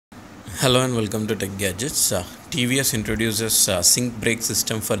Hello and welcome to Tech Gadgets. TVS introduces sync brake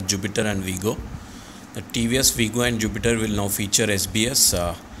system for Jupiter and Wego. The TVS Wego and Jupiter will now feature SBS,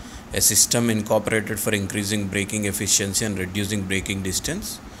 a system incorporated for increasing braking efficiency and reducing braking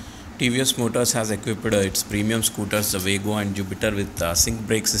distance. TVS Motors has equipped its premium scooters, the Wego and Jupiter, with sync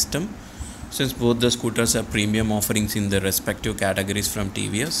brake system. Since both the scooters are premium offerings in their respective categories from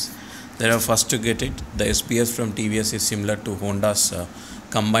TVS, they are first to get it. The SBS from TVS is similar to Honda's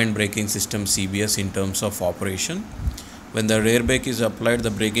combined braking system CBS in terms of operation. When the rear brake is applied, the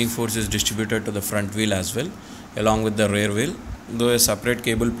braking force is distributed to the front wheel as well, along with the rear wheel, though a separate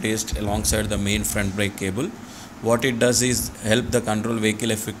cable placed alongside the main front brake cable. What it does is help the control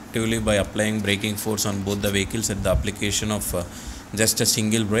vehicle effectively by applying braking force on both the vehicles at the application of just a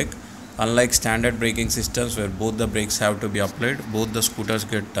single brake. Unlike standard braking systems where both the brakes have to be applied, both the scooters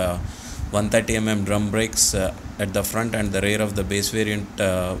get 130 mm drum brakes at the front and the rear of the base variant,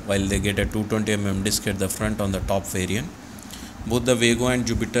 while they get a 220 mm disc at the front on the top variant. Both the Wego and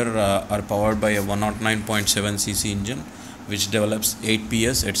Jupiter are powered by a 109.7cc engine which develops 8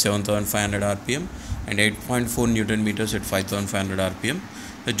 PS at 7500 rpm and 8.4 Newton meters at 5500 rpm.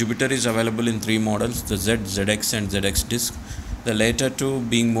 The Jupiter is available in three models, the Z, ZX and ZX disc, the latter two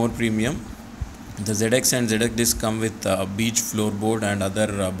being more premium. The ZX and ZX disc come with beach floorboard and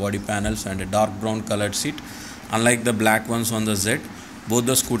other body panels and a dark brown colored seat. Unlike the black ones on the Z, both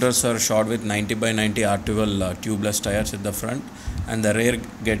the scooters are shod with 90/90 R12 tubeless tires at the front, and the rear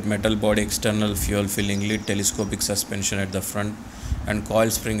get metal body external fuel filling lid, telescopic suspension at the front and coil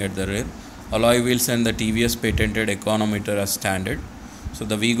spring at the rear. Alloy wheels and the TVS patented econometer as standard. So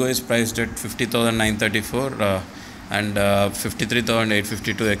the Wego is priced at 50,934 and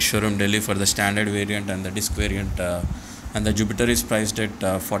 53,852 ex-showroom Delhi for the standard variant and the disc variant, and the Jupiter is priced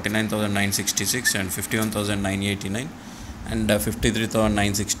at 49,966 and 51,989 and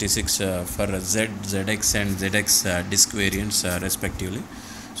 53,966 for Z, ZX and ZX disc variants respectively.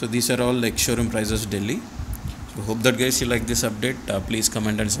 So these are all ex-showroom prices Delhi. So hope that guys you like this update. Please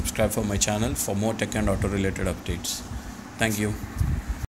comment and subscribe for my channel for more tech and auto related updates. Thank you.